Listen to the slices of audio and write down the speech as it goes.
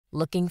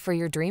Looking for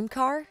your dream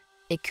car?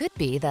 It could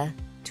be the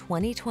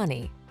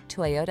 2020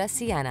 Toyota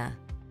Sienna.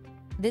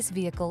 This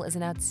vehicle is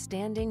an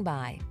outstanding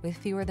buy with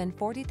fewer than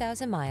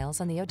 40,000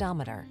 miles on the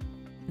odometer.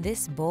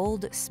 This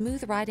bold,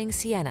 smooth-riding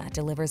Sienna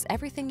delivers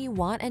everything you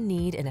want and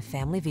need in a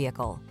family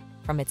vehicle.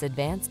 From its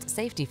advanced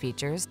safety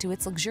features to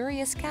its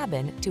luxurious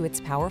cabin to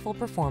its powerful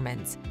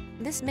performance,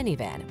 this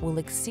minivan will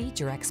exceed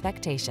your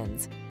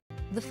expectations.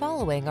 The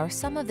following are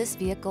some of this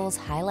vehicle's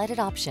highlighted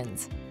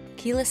options: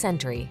 keyless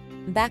entry,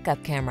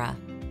 backup camera,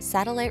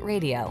 satellite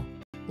radio,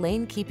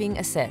 lane keeping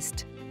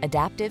assist,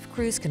 adaptive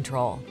cruise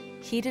control,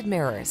 heated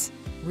mirrors,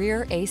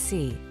 rear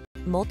AC,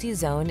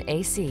 multi-zone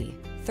AC,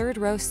 third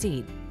row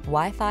seat,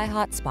 Wi-Fi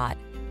hotspot.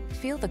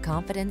 Feel the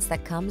confidence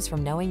that comes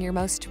from knowing your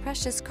most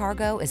precious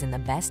cargo is in the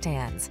best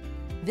hands.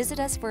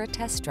 Visit us for a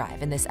test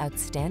drive in this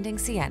outstanding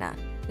Sienna.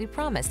 We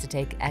promise to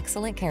take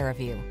excellent care of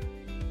you.